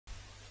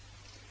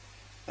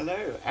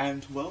Hello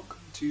and welcome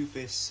to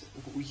this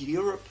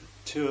Europe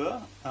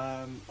tour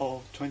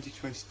of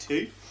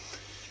 2022,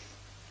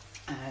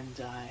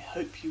 and I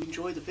hope you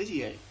enjoy the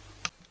video.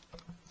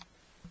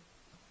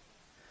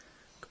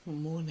 Good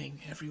morning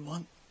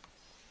everyone,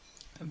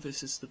 and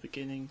this is the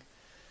beginning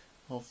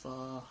of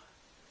our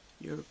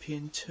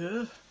European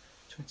tour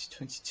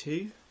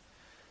 2022.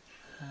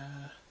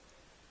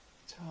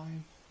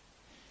 Time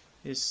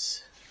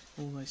is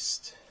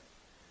almost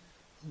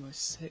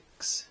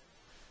 6.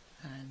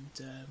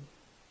 And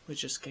we're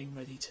just getting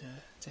ready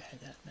to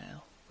head out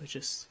now. We're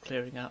just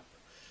clearing up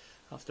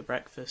after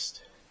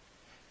breakfast,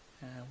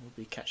 and we'll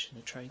be catching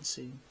a train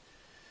soon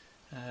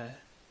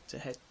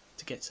to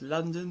get to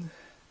London,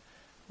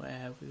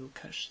 where we will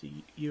catch the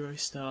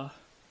Eurostar,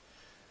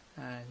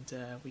 and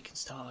we can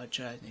start our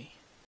journey.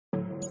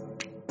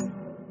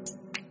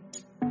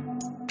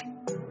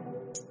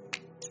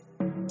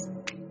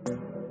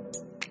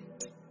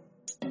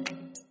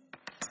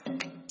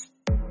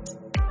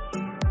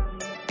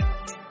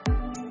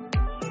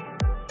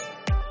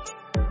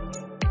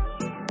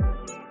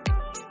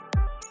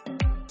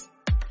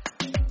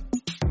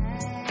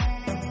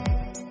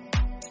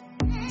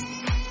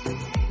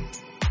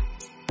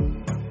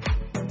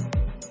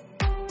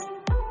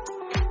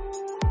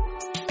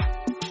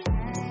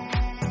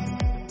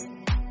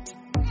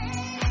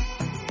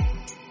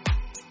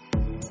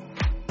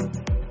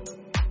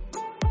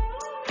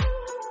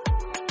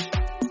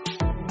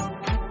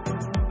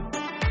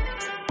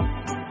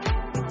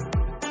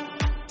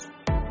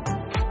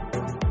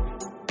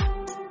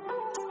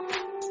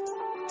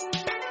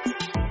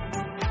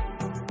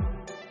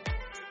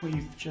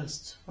 We've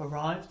just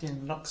arrived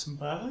in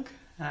Luxembourg,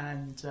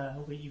 and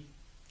we've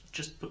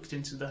just booked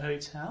into the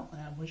hotel,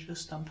 and we're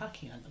just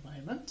unpacking at the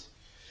moment.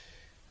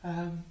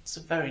 It's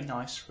a very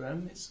nice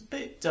room. It's a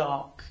bit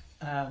dark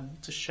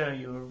to show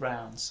you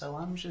around, so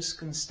I'm just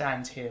going to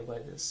stand here where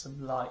there's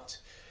some light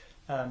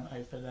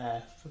over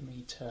there for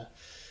me to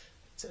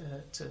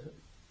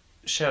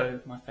show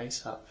my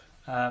face up.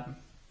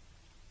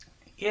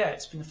 Yeah,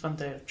 it's been a fun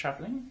day of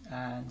travelling,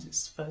 and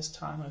it's the first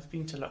time I've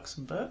been to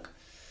Luxembourg.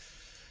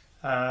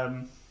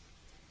 And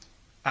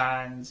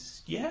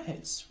yeah,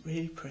 it's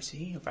really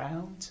pretty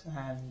around,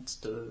 and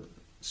the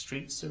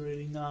streets are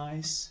really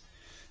nice.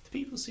 The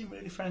people seem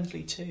really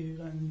friendly too,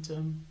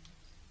 and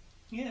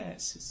yeah,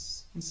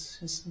 it's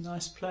a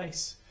nice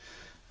place.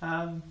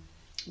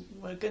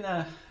 We're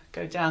gonna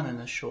go down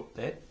in a short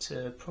bit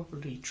to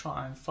probably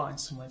try and find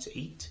somewhere to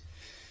eat,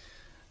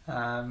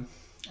 and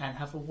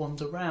have a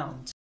wander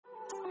around.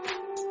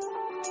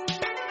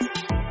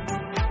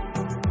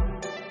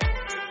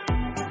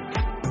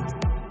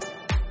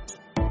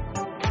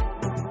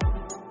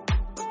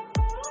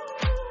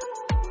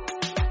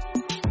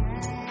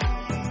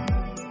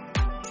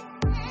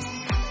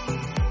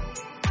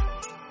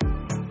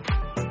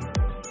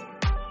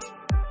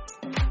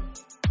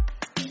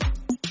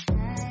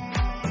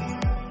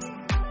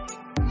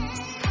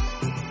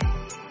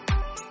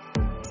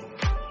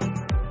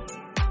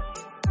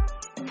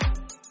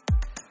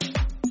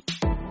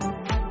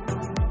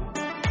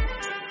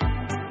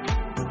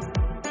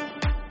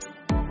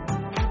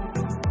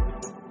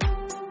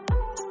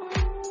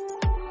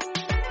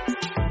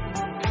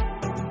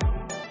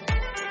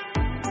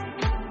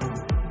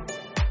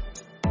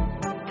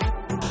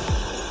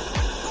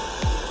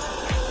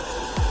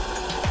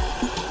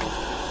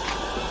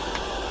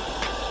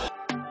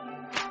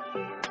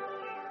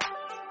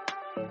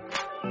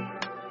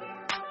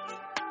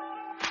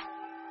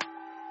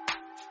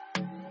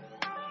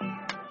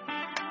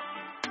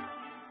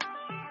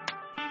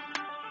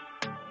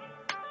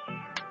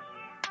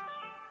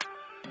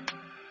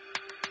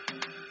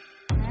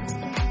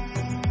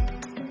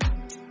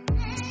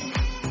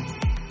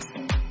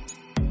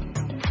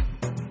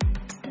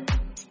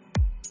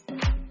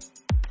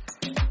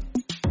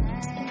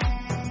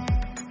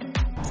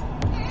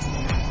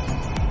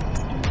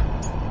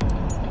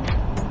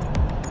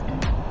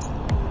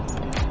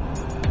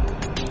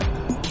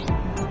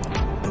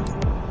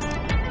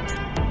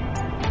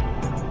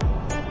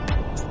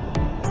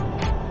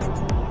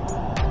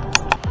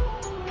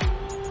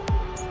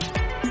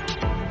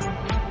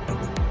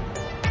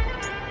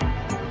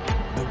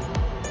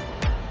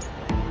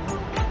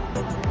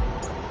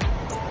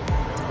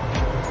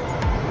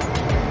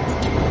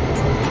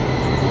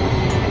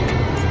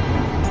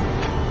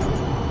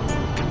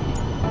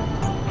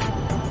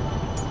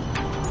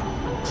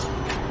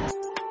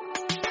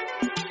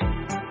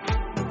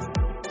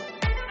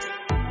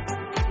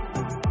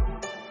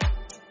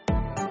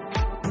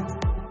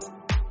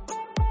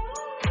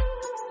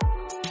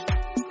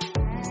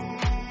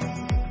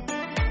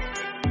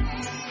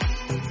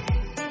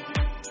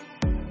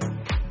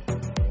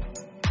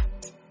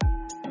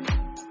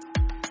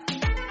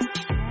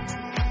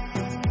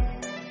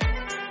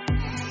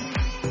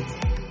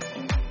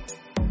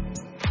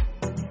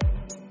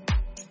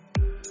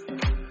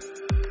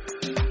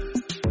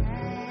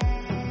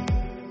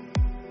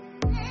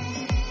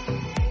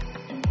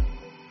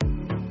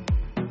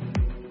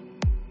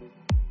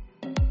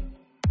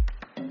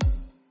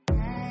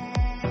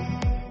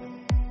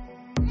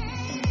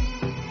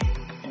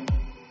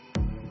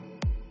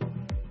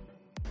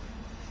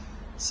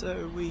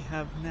 So we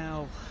have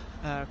now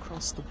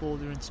crossed the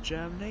border into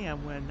Germany,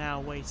 and we're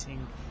now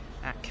waiting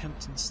at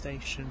Kempten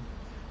station,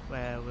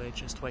 where we're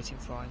just waiting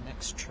for our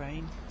next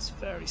train. It's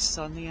very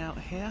sunny out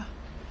here,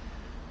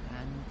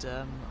 and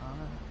I'm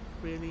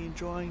really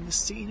enjoying the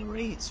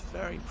scenery. It's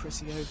very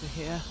pretty over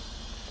here.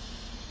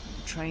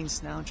 The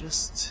train's now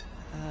just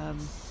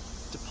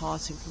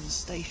departing from the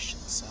station,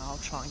 so I'll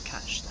try and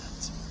catch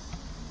that.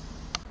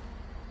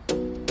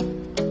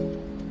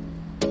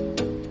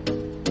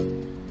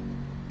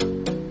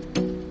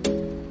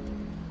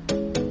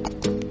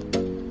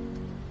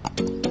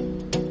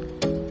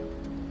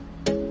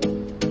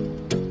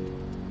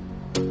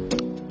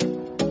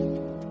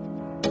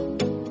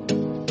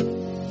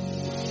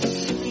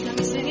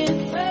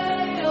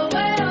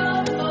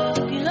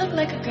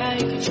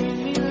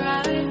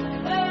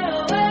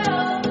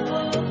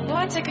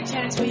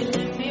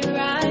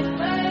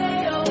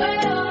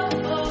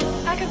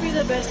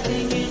 The best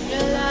thing in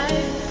your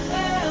life.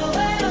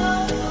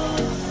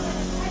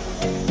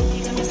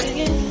 You got me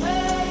singing.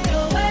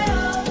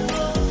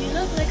 You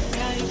look like a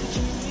guy who could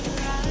treat me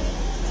right.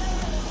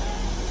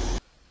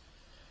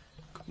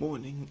 Good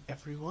morning,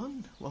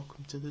 everyone.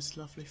 Welcome to this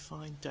lovely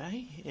fine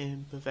day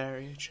in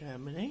Bavaria,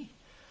 Germany.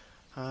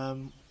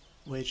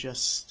 We're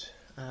just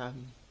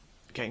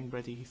getting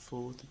ready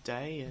for the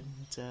day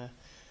and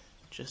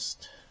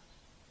just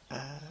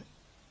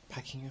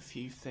packing a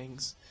few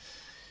things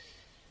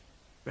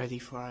ready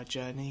for our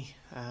journey,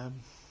 and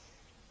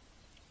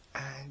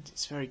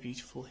it's very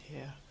beautiful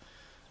here.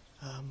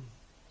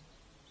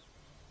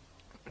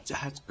 It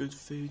has good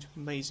food,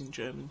 amazing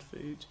German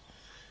food,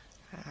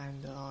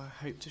 and I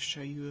hope to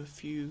show you a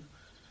few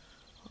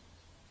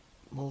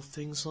more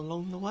things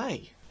along the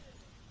way.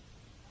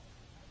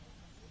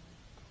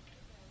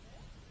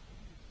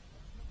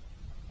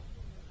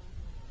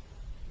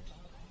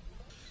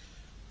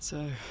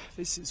 So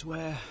this is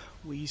where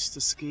we used to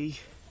ski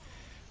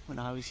when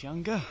I was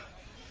younger.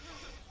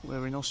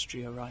 We're in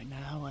Austria right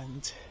now,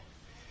 and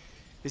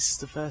this is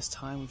the first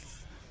time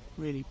we've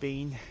really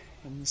been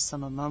in the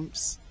summer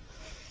months.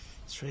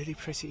 It's really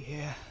pretty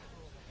here,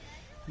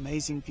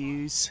 amazing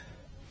views,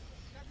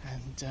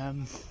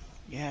 and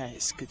yeah,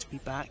 it's good to be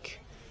back.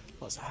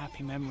 Lots of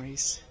happy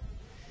memories.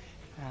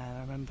 I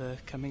remember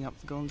coming up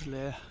the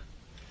gondola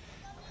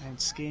and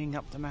skiing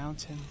up the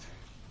mountain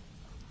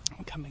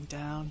and coming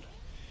down,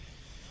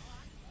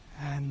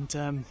 and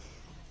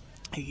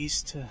I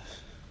used to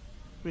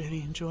really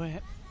enjoy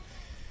it.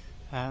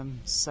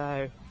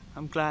 So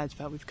I'm glad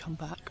that we've come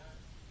back,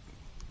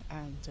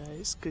 and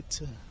it's good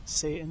to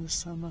see it in the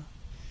summer,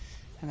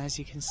 and as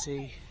you can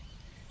see,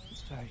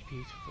 it's very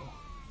beautiful.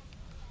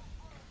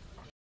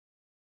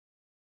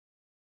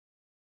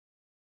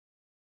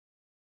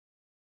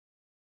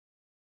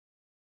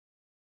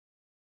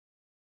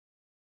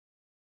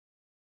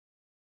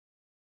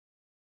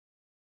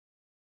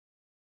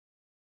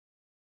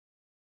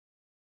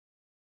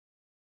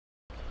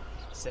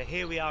 So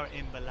here we are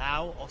in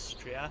Belgium,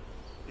 Austria.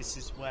 This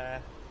is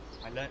where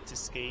I learnt to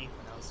ski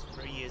when I was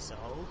 3 years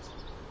old,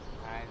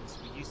 and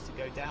we used to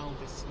go down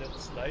this little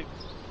slope,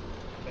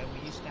 and then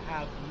we used to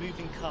have a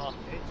moving carpet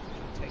which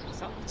would take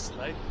us up the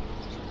slope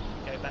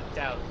and go back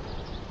down.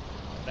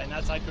 Then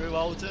as I grew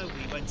older,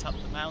 we went up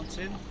the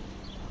mountain.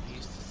 I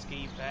used to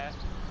ski there.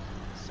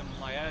 Some of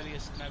my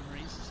earliest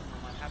memories, some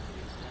of my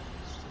happiest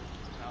memories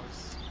when I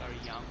was very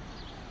young,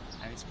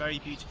 and it's very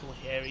beautiful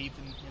here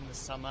even in the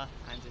summer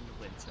and in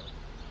the winter.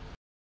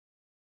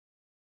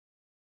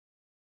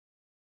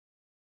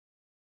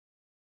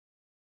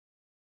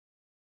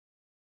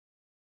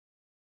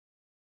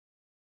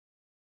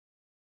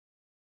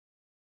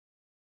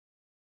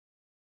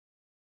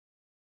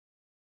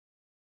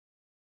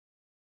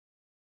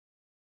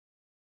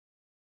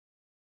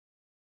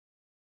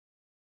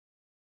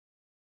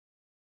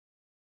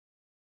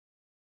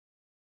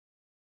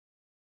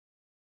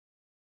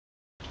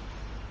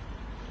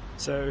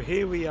 So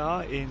here we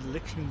are in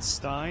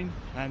Liechtenstein,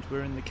 and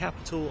we're in the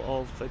capital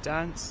of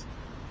Verdansk.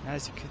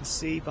 As you can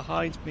see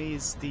behind me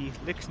is the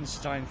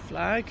Liechtenstein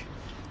flag,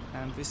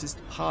 and this is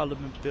the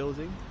Parliament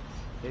building.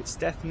 It's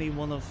definitely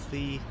one of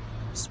the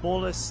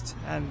smallest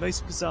and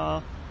most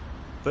bizarre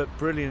but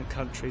brilliant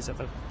countries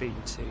I've ever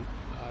been to.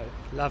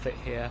 I love it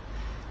here.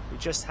 We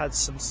just had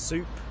some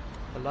soup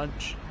for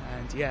lunch,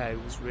 and yeah,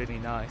 it was really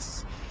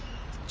nice.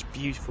 It's a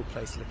beautiful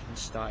place,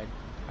 Liechtenstein.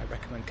 I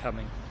recommend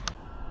coming.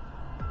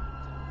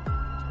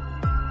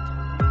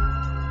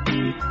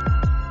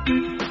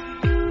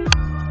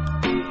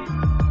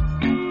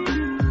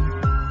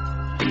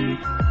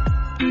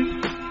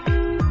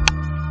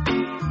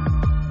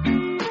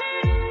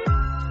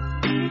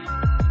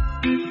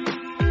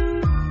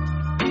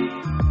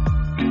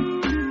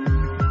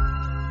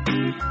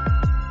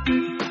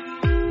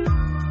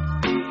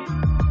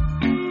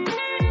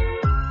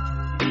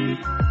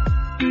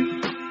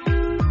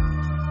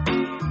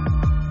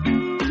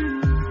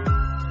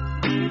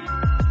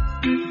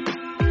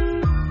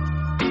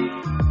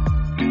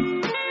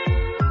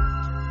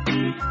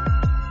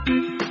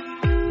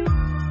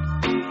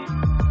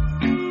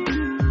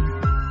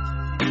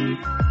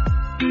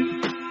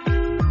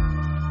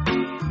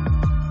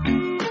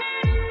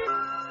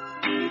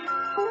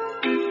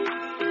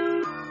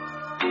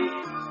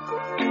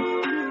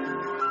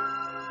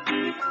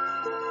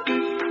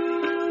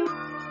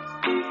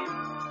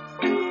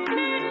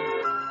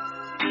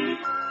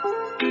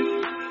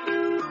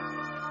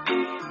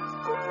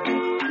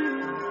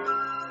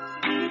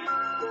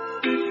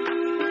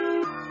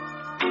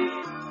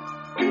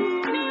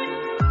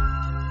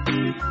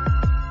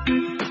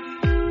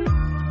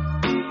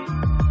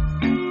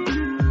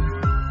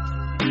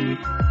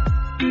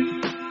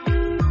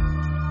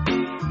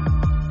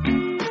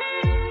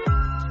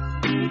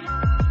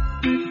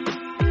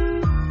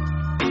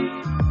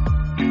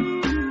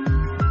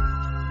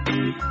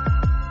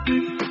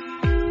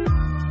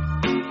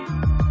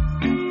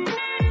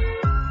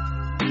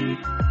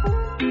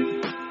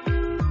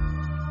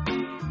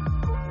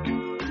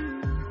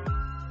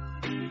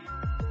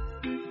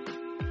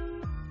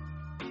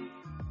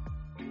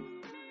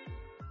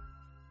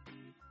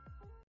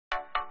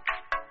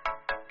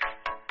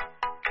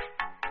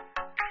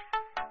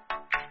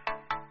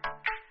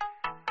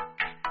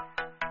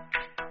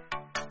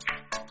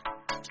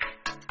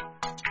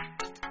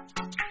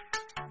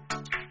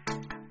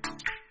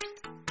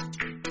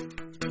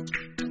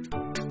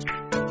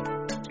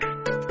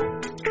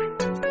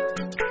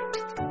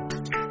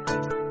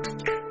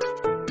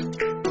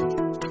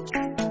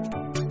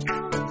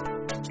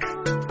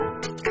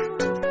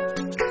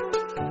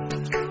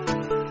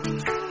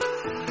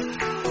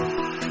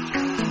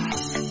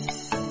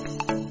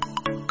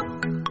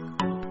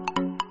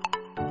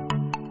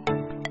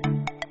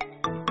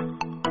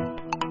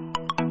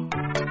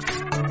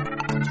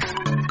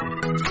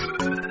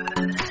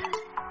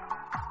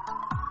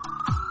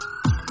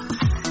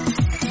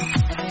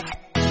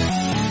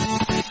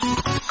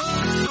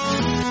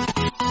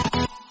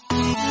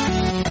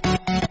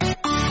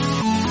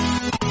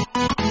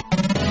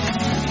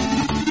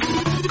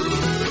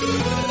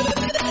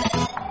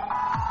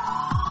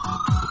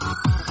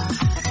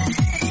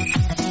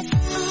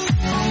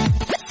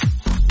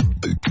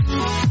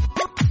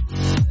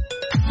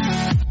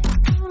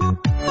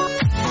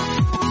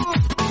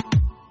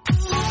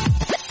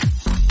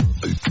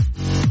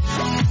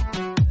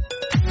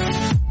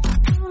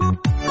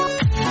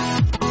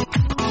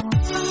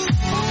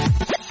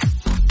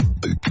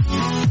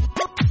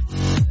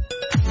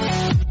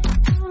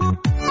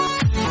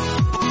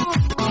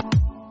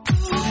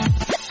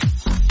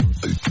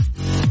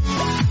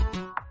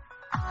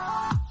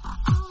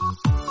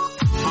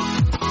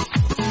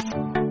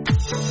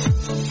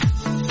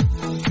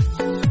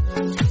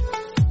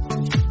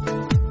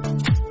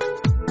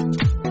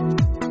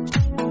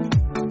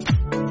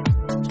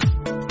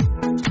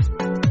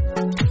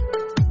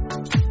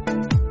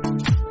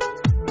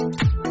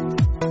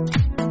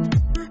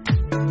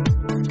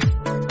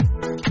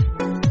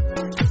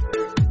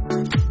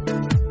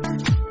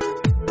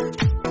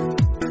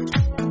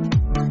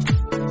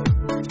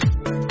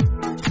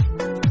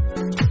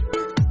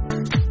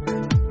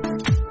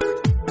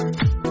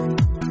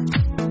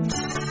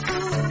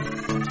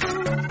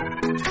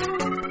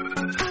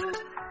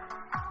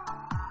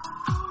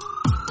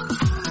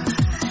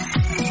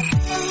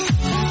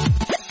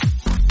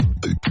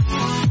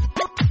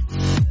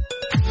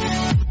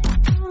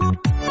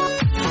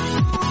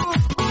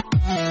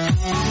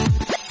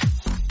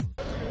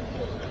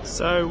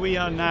 So we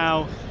are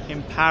now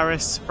in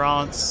Paris,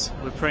 France.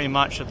 We're pretty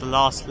much at the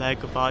last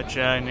leg of our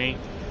journey.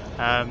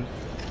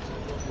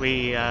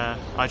 We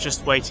are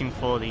just waiting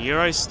for the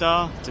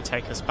Eurostar to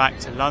take us back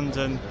to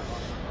London.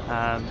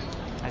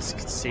 As you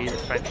can see, the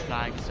French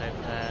flag is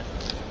over there.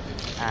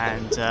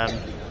 And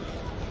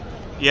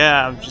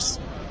yeah, I'm just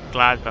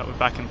glad that we're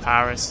back in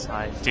Paris.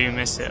 I do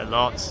miss it a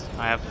lot.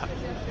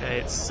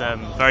 It's a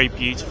very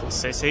beautiful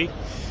city.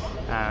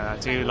 I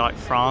do like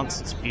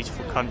France, it's a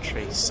beautiful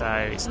country, so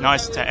it's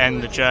nice to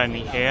end the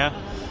journey here.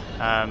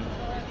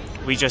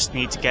 We just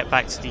need to get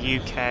back to the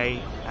UK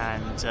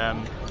and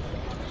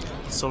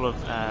sort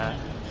of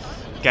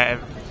get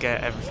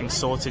everything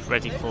sorted,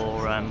 ready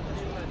for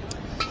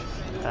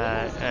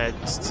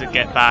to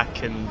get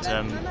back and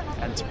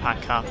to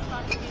pack up.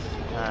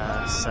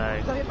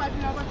 So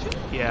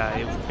yeah,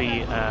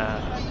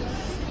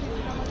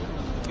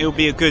 it'll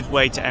be a good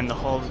way to end the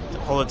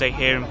holiday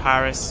here in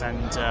Paris,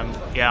 and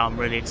yeah, I'm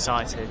really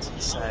excited.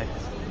 So. Right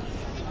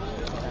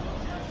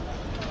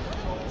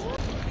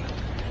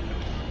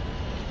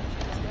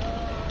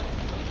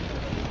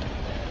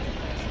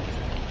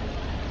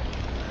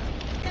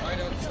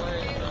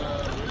outside the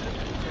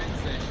train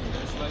station,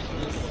 there's like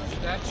this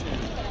statue.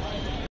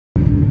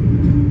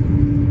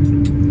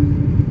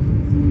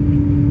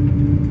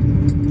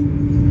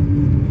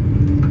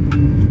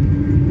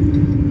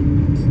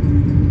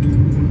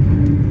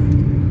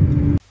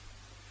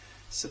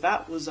 So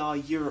that was our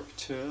Europe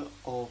tour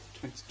of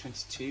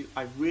 2022.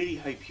 I really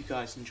hope you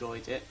guys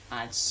enjoyed it. I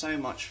had so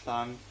much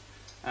fun.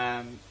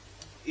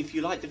 If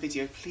you liked the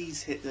video,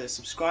 please hit the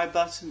subscribe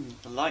button,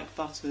 the like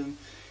button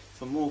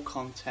for more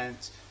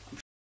content.